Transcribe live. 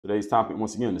Today's topic,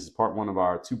 once again, this is part one of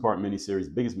our two-part mini-series,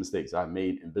 biggest mistakes I've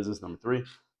made in business. Number three,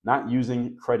 not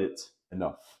using credit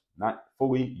enough, not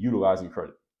fully utilizing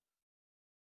credit.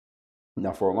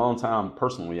 Now, for a long time,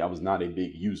 personally, I was not a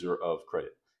big user of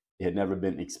credit. It had never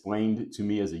been explained to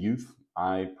me as a youth.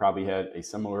 I probably had a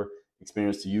similar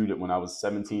experience to you, that when I was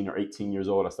 17 or 18 years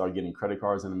old, I started getting credit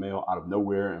cards in the mail out of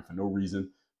nowhere and for no reason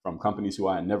from companies who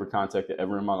I had never contacted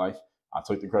ever in my life. I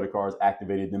took the credit cards,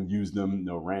 activated them, used them,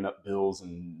 ran up bills,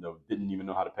 and didn't even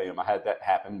know how to pay them. I had that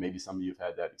happen. Maybe some of you have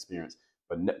had that experience,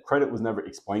 but credit was never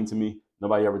explained to me.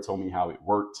 Nobody ever told me how it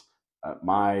worked.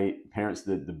 My parents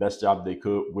did the best job they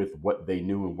could with what they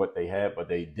knew and what they had, but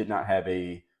they did not have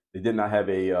a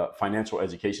financial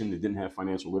education. They didn't have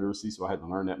financial literacy, so I had to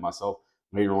learn that myself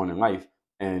later on in life.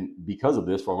 And because of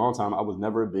this, for a long time, I was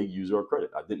never a big user of credit.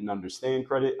 I didn't understand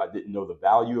credit. I didn't know the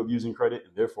value of using credit,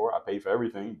 and therefore I paid for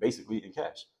everything basically in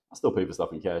cash. I still pay for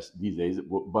stuff in cash these days,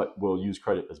 but will use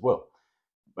credit as well.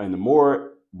 And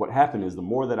what happened is, the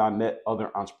more that I met other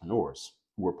entrepreneurs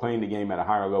who were playing the game at a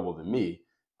higher level than me,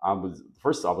 I was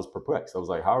perplexed. I was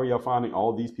like, how are y'all finding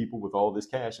all these people with all this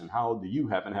cash, and how do you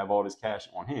happen to have all this cash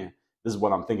on hand? This is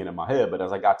what I'm thinking in my head. But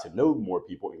as I got to know more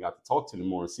people and got to talk to them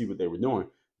more and see what they were doing,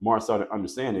 the more I started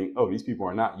understanding, oh, these people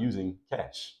are not using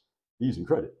cash. They're using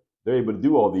credit. They're able to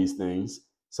do all these things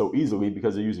so easily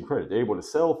because they're using credit. They're able to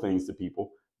sell things to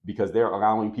people because they're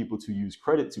allowing people to use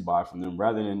credit to buy from them,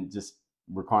 rather than just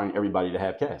requiring everybody to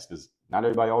have cash, because not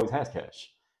everybody always has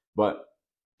cash. But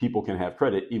people can have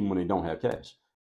credit even when they don't have cash.